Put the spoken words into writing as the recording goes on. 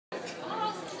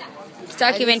It's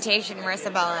documentation,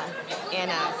 Marissa Bella,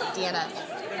 Anna, Deanna.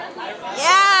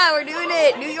 Yeah, we're doing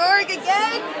it. New York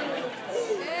again.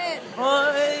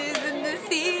 Boys in the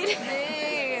seat.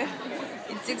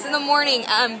 It's 6 in the morning.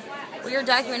 We are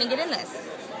documenting it in this.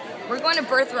 We're going to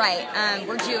Birthright.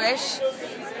 We're Jewish.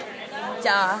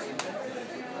 Duh.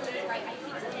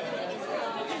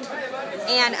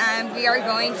 And we are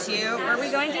going to. Where are we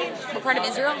going to? What part of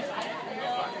Israel?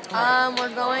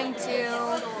 We're going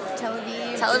to Tel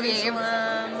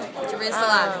Aviv.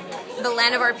 Jerusalem. The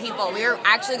land of our people. We are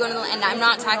actually going to the land. I'm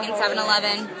not talking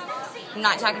 7-Eleven. I'm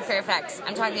not talking Fairfax.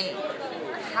 I'm talking.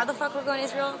 How the fuck we're going to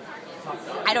Israel?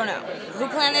 I don't know. Who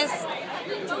planned this?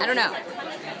 I don't know.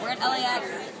 We're at LAX.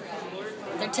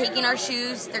 They're taking our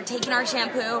shoes. They're taking our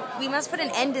shampoo. We must put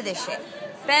an end to this shit.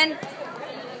 Ben,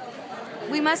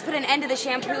 we must put an end to the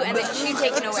shampoo and the shoe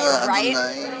taken away,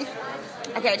 right?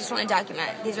 Okay, I just want to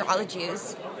document. These are all the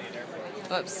Jews.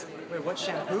 Whoops. Wait, what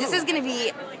shampoo? This is going to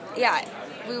be, yeah,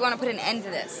 we want to put an end to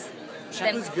this.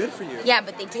 Shampoo's good for you. Yeah,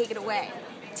 but they take it away.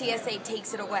 TSA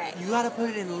takes it away. You gotta put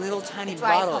it in little tiny That's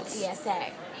why bottles. it's called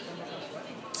TSA.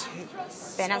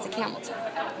 Ben has a camel toe.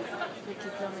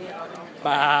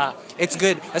 Bah. It's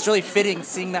good. That's really fitting,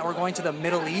 seeing that we're going to the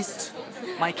Middle East.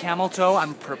 My camel toe,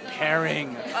 I'm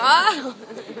preparing. Oh!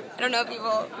 I don't know people.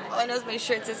 All I know is my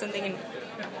shirt says something in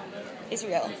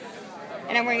Israel.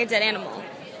 And I'm wearing a dead animal.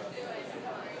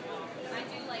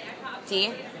 D?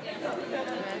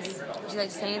 Would you like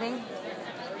to say anything?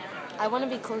 I want to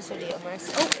be closer to you,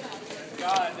 Marissa.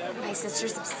 Oh! My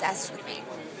sister's obsessed with me.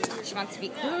 She wants to be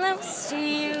close to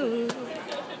you.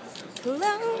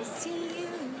 Close to you.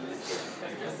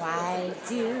 Why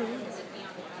do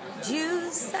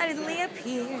Jews suddenly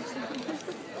appear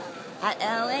at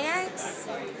LAX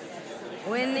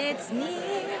when it's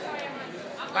near?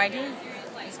 Why do?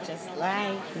 It's just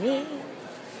like me.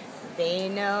 They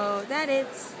know that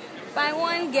it's buy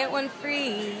one, get one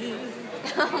free.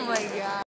 Oh my god.